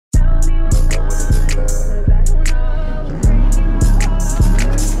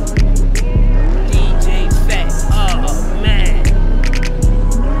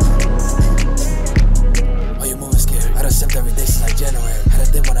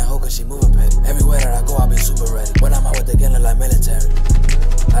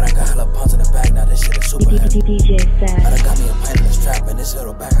this shit is super heavy. DJ Fat. I done got me a pint in the strap and this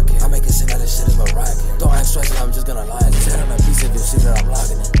little bag I can't. I make it seem like this shit is Mariah Carey. Don't act stressed, I'm just gonna lie. Just hit on a piece if you see that I'm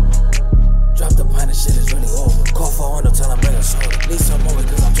logging it. Drop the pint, this shit is really over. Call for Hondo, tell I'm bringing soda. Need some more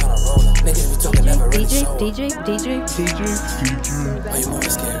cause I'm tryna roll up. Niggas be talking, never really show up. DJ. Are you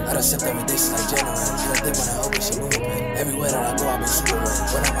moving scared? I done sipped every day since like January. I done dip when I hope she moving back. Everywhere that I go, I be super ready.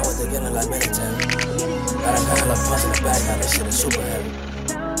 When I'm out with the getting like military. I done got hella punch in the bag, now this shit is super heavy.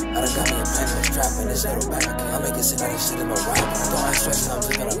 I done got me a pint in the strap and this little bag I can't. I make it seem like this shit is Mariah Carey. Don't act stressed, I'm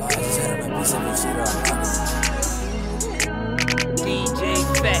just gonna lie. Just hit on a piece if you see that I'm logging it. DJ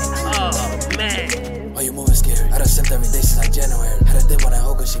Fat, oh man. Are you moving scared? I done sipped every day since like January. Had a dip when I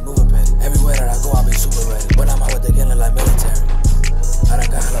hope cause she moving petty. Everywhere that I go, I be super ready. When I'm out with the getting like military. I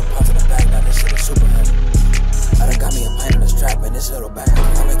done got hella punch in the bag, now this shit is super heavy.